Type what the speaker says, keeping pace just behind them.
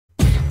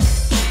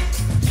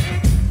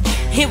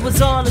It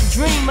was all a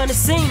dream on the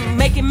scene,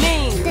 making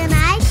mean. Then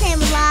I came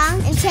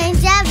along and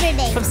changed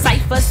everything. From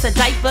ciphers to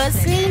diapers,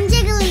 Green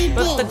jiggly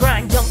but the bean.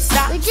 grind don't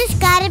stop. We just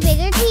got a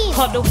bigger team.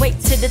 All the way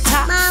to the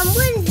top. Mom,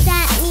 what does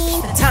that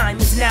mean? The time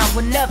is now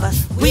or never.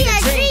 We the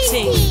dream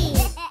team.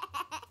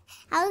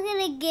 How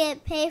can I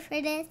get paid for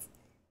this?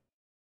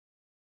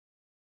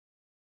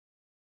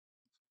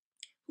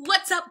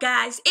 What's up,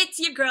 guys? It's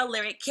your girl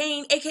Lyric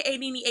Kane, aka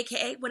Nini,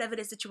 aka whatever it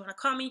is that you want to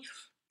call me,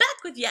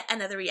 back with yet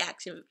another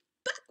reaction.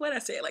 Why did I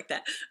say it like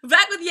that?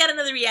 Back with yet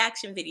another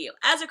reaction video.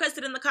 As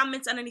requested in the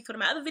comments underneath one of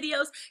my other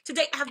videos,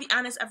 today I have the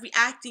honor of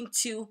reacting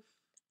to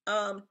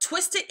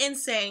Twisted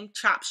Insane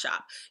Chop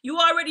Shop. You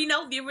already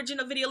know the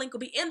original video link will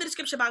be in the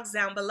description box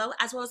down below,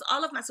 as well as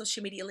all of my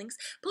social media links.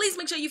 Please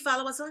make sure you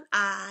follow us on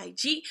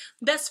IG,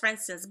 Best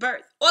Friends Since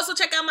Birth. Also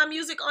check out my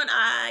music on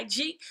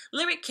IG,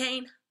 Lyric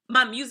Kane.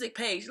 My music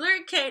page,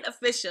 Lyric Kane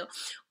Official.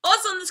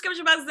 Also in the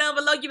description box down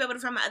below, you'll be able to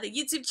find my other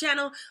YouTube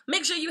channel.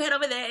 Make sure you head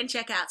over there and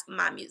check out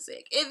my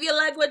music. If you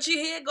like what you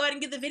hear, go ahead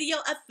and give the video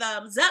a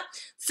thumbs up.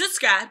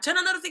 Subscribe, turn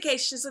on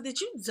notifications so that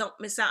you don't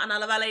miss out on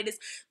all of our latest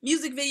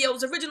music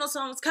videos, original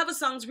songs, cover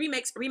songs,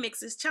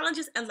 remixes,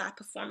 challenges, and live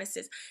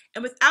performances.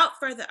 And without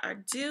further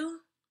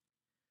ado,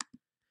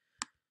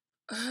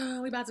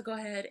 we're about to go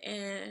ahead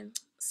and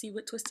see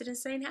what Twisted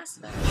Insane has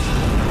to say.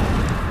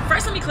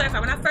 First, let me clarify.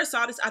 When I first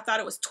saw this, I thought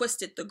it was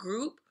Twisted the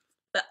group,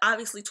 but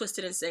obviously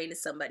Twisted Insane is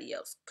somebody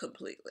else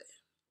completely.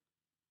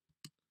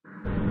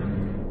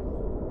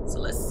 So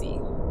let's see.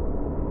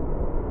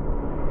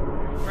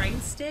 Brain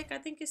Stick, I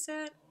think it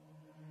said.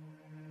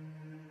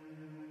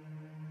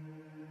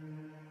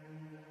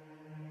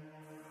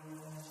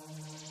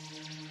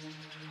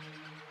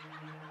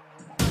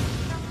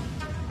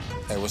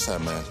 Hey, what's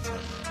up, man?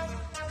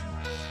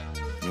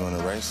 You want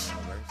a race?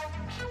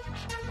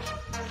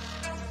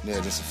 Yeah,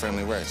 just a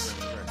friendly race.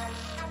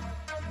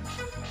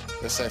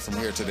 Let's say from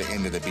here to the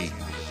end of the beat.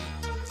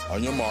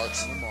 On your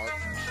marks,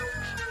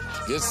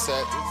 get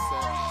set,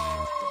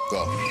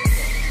 go.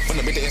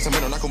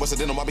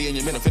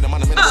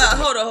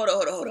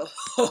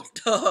 Hold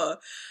on.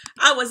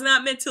 I was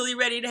not mentally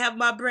ready to have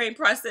my brain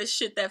process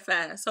shit that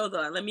fast. Hold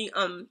on. Let me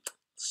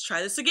let's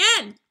try this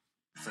again.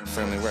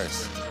 Friendly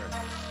race.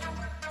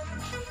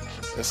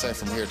 Let's say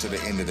from here to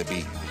the end of the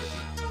beat.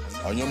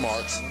 On your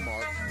marks,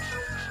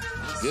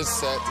 get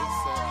set,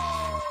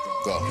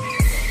 go.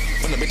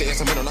 On the beat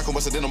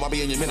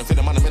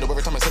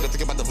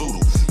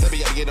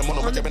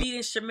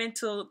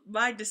instrumental,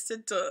 my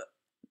descenter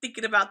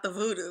thinking about the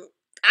voodoo.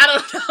 I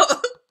don't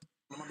know.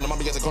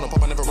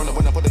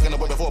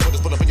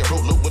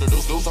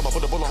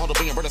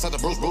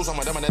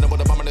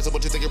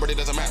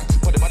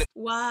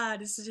 Wow,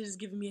 this is just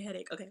giving me a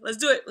headache. Okay, let's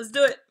do it. Let's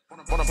do it.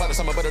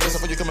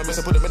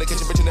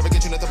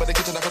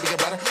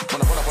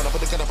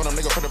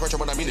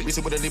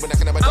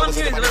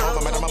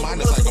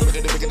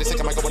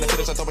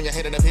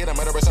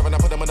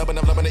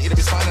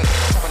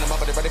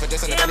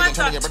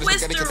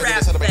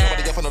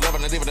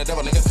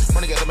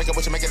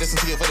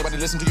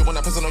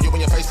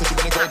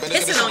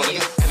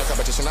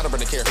 I don't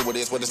really care who it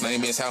is, what his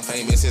name is, how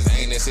famous his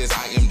aim is.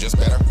 I am just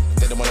better.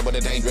 They the one with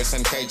the dangerous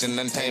and caging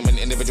and taming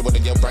individual to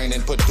your brain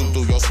and put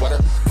through your sweater.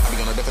 I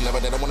be on a different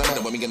level, they don't want to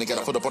matter. When we gonna get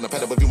a foot up on the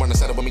pedal, if you want to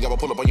settle, when we gotta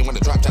pull up on you on the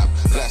drop top.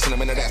 Blasting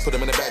them in the ass, put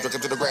them in the bag, drink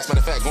them to the grass.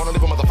 Matter of fact, gonna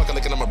leave a motherfucker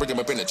licking, I'ma bring him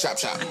up in the chop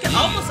shop. I can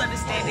almost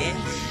understand it.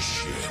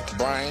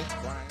 Brain,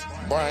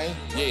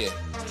 yeah.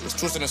 It's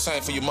Twisted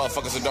Insane for you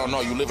motherfuckers that don't know.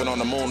 You living on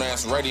the moon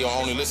ass radio,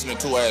 only listening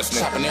to ass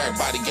nigga. Chopping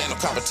everybody, get no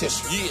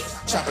competition. Yeah.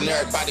 Chopping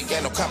everybody,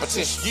 get no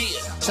competition. Yeah.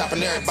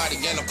 Chopping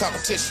everybody, get no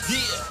competition.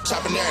 Yeah.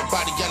 Chopping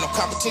everybody, get no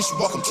competition.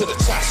 Welcome to the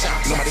chop shop.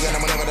 Nobody got no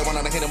whenever they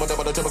wanna hit him with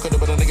double the triple,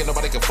 but a nigga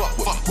nobody can fuck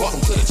with.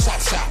 Welcome to the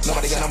chop shop.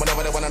 Nobody got no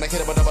whenever they wanna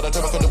hit him with double the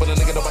triple, but a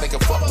nigga nobody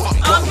can fuck with.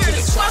 Welcome to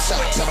the chop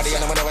shop. Nobody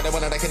got no whenever they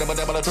wanna hit him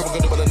with double the triple,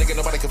 but a nigga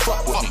nobody can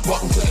fuck with.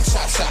 Welcome to the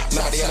chop shop.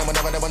 Nobody got no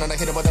whenever they wanna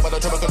hit him with double the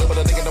triple, but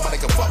a nigga nobody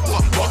can fuck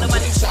with. Welcome to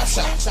the chop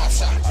shop.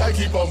 I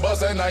keep on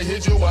bustin', I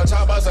hit you, I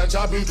chop us and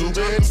chop you to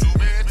bits.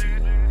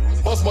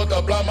 Bust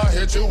multiply, I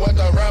hit you with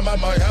the ram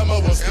and my hammer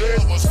was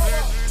split.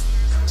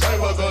 Try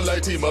we're gonna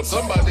like team up,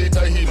 somebody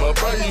tie him up,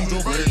 bring him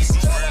to bricks.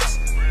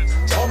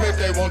 Tell me if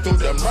they want to,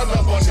 them run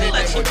up on me,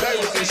 they will die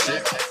with this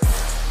shit.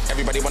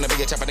 Everybody wanna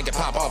be a chop, a nigga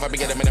pop off.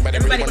 Everybody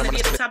wanna be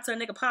at the top to a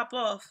nigga pop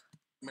off.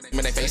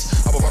 In their face,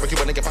 I will barbecue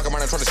a nigga fuck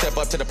around and try to step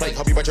up to the plate.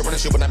 Hope you bet you're running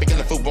shit when I begin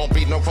the food won't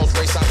be no close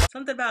race.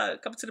 Something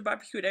about coming to the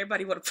barbecue and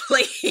everybody want to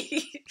play.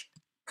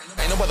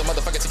 Ain't no other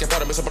motherfucker taking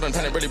part of Mr. Brother and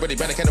Penny really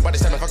bad. Can't nobody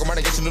stand and fuck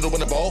around and get your noodle in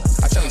the bowl.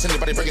 I challenge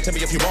anybody, bring it to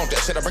me if you want that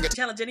shit. I bring it.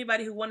 Challenge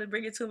anybody who want to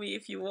bring it to me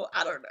if you will.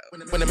 I don't know.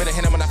 When a minute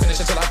hand when I finish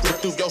until I flip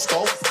through your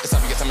skull. It's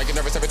time to get to make it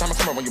nervous every time I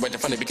come around when you wait to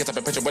funny because I've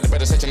been picture with a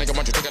better section. Nigga,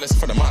 want you take a lesson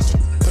for the monster.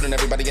 Putting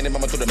everybody in the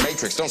mama through the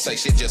matrix. Don't say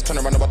shit, just turn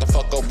around about the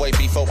fuck away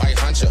before I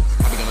hunt you.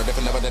 I be on a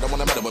different level, they don't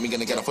wanna matter when we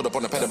gonna get a foot up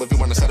on the pedal. If you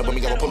wanna settle, when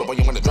we gotta pull up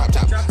on you on the drop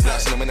top.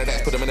 Blasting them in the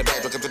ass, put them in the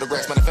bag, drink them to the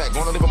grass. Matter of fact,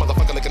 gonna leave a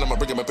motherfucker licking,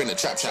 I'ma bring him up in the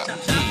chop shop.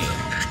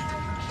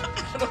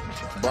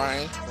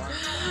 Brain,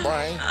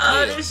 brain.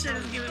 Oh, Yeah. this shit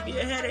is giving me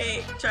a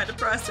headache trying to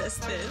process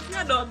this.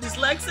 Y'all know I'm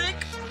dyslexic.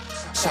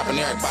 Chopping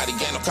everybody,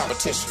 get no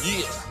competition.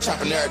 Yeah.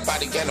 Chopping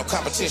everybody, get no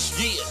competition.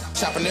 Yeah.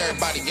 Chopping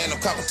everybody, get no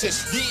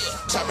competition.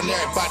 Yeah. Chopping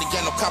everybody,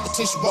 get no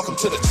competition. Welcome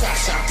to the chop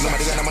shop.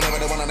 Nobody got no money, but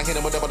they wanna hit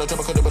him with double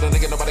triple, but a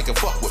nigga nobody can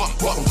fuck with.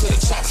 Welcome to the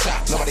chop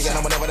shop. Nobody got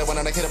no money, but they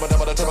wanna hit him with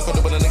double triple,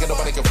 but a nigga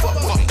nobody can fuck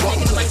with.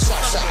 Welcome to the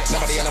chop shop.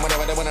 Nobody got no money,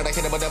 but they wanna hit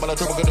him with double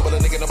triple, but a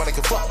nigga nobody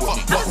can fuck with.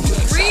 Welcome to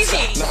the chop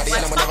shop. Nobody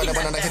got no money, but they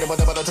wanna hit him with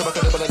double triple,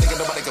 but a nigga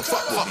nobody can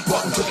fuck with.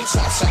 Welcome to the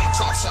chop shop.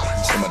 Chop shop.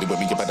 Somebody with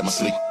me, get back to my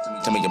sleep.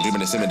 Tell me I'm dreaming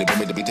and seeming, they want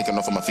me to be taking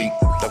off of my feet.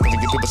 Don't give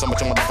people so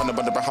much on my life, I'm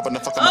about to hop in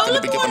the fuck, I'm finna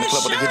be giving the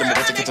club, but they hit them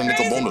with a kitchen,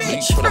 nigga won't leave.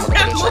 Put them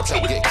in the chop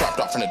shop, get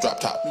cropped off from the drop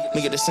top.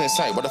 Nigga, this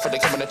insane, what the fuck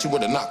they coming at you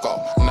with a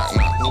knockoff? Knock,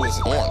 knock, who is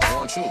it?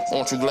 Orange,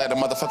 you glad a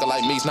motherfucker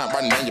like me's not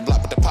riding down your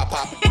block with the pop.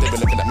 They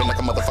been looking at me like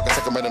a motherfucker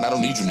second rate and I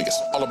don't need you niggas.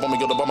 All up on me,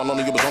 go to bomb,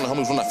 alone, you was only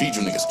homies when I feed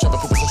you niggas. Chopping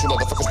people since you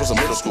motherfuckers was in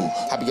middle school.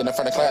 I be in the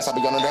front of class, I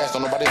be on the ass,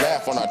 don't nobody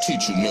laugh when I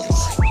teach you niggas.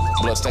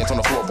 Blood stains on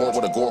the floorboard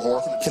with a gore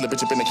whore. Kill a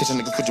bitch up in the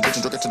kitchen, nigga, put your bitch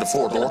and drink it to the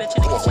floor door.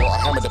 I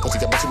hammered that pussy,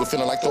 got bitch, you was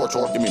feeling like Thor.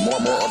 Give me more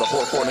and more of the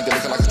hardcore nigga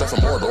looking like a straight from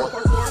Mordor.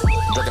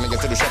 Drinking nigga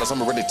through the shadows,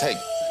 I'm ready to take.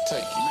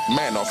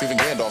 Man off, even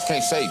Gandalf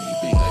can't save you.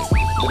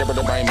 Whatever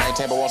the brain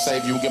maintain, but won't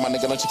save you. Get my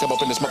nigga lunch, you come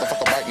up in this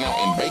motherfucker right now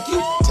and bake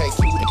you. Take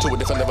you into a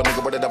different level,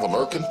 nigga, where the devil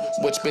lurking.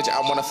 Which bitch I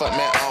wanna fuck,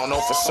 man, I don't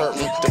know for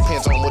certain.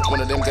 Depends on which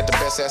one of them get the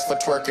best ass for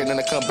twerking. And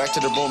I come back to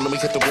the room, let me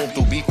hit the room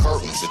through beat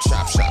curtains. The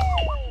chop shop.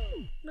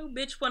 No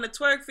bitch wanna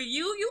twerk for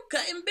you. You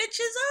cutting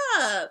bitches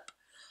up.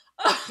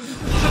 Oh.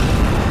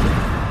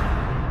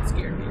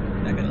 Scared me,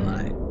 not gonna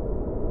lie.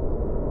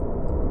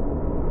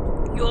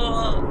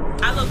 Y'all,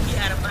 I low-key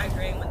had a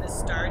migraine when this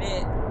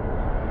started.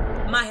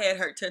 My head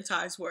hurt 10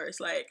 times worse.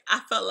 Like, I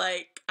felt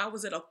like I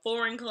was in a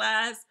foreign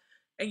class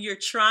and you're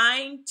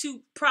trying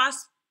to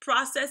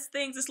process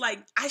things. It's like,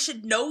 I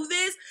should know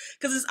this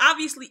because it's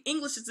obviously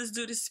English that this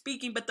dude is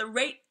speaking, but the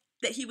rate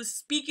that he was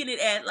speaking it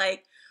at,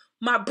 like,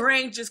 my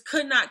brain just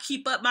could not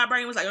keep up. My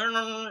brain was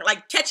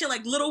like catching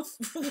like little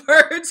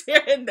words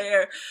here and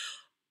there.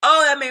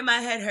 Oh, that made my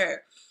head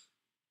hurt.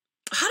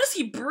 How does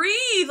he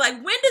breathe?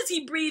 Like, when does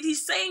he breathe?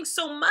 He's saying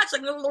so much.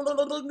 Like, is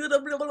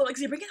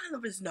he bringing it out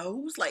of his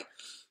nose? Like,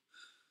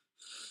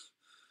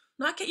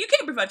 no, I can't. You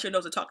can't breathe out your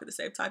nose and talk at the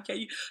same time, can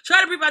you? Try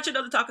to breathe out your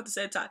nose and talk at the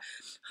same time.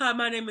 Hi,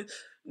 my name is...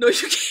 No, you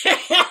can't.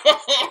 I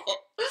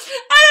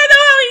don't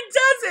know how he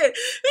does it.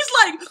 He's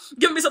like,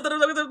 give me something.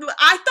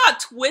 I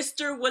thought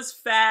Twister was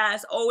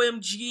fast.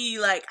 OMG.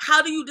 Like,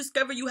 how do you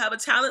discover you have a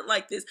talent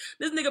like this?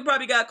 This nigga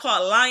probably got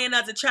caught lying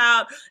as a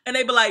child, and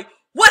they be like,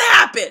 what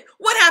happened?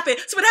 What happened?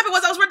 So what happened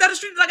was I was running down the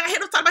street and I got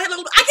hit on top of my head. I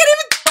can't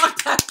even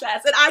talk that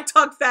fast. And I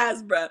talk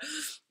fast, bro.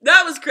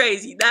 That was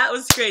crazy. That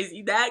was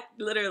crazy. That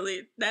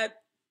literally, that's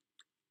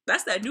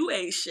that new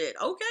age shit.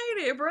 Okay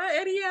then, bro.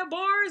 Eddie had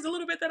bars, a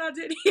little bit that I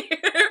did hear.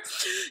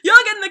 Y'all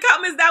get in the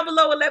comments down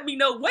below and let me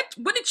know what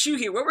did you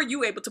hear? What were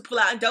you able to pull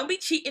out? And don't be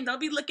cheating. Don't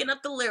be looking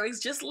up the lyrics.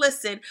 Just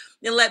listen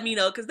and let me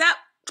know. Because that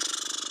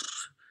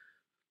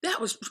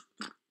was...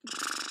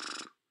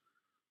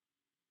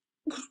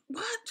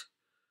 What?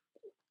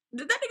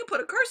 Did that nigga put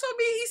a curse on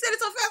me? He said it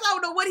so fast, I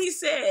don't know what he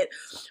said.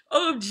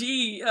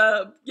 OMG.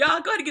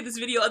 Y'all go ahead and give this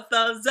video a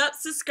thumbs up,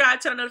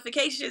 subscribe, turn on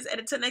notifications, and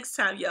until next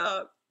time,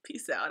 y'all,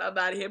 peace out. I'm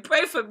out of here.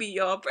 Pray for me,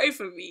 y'all. Pray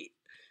for me.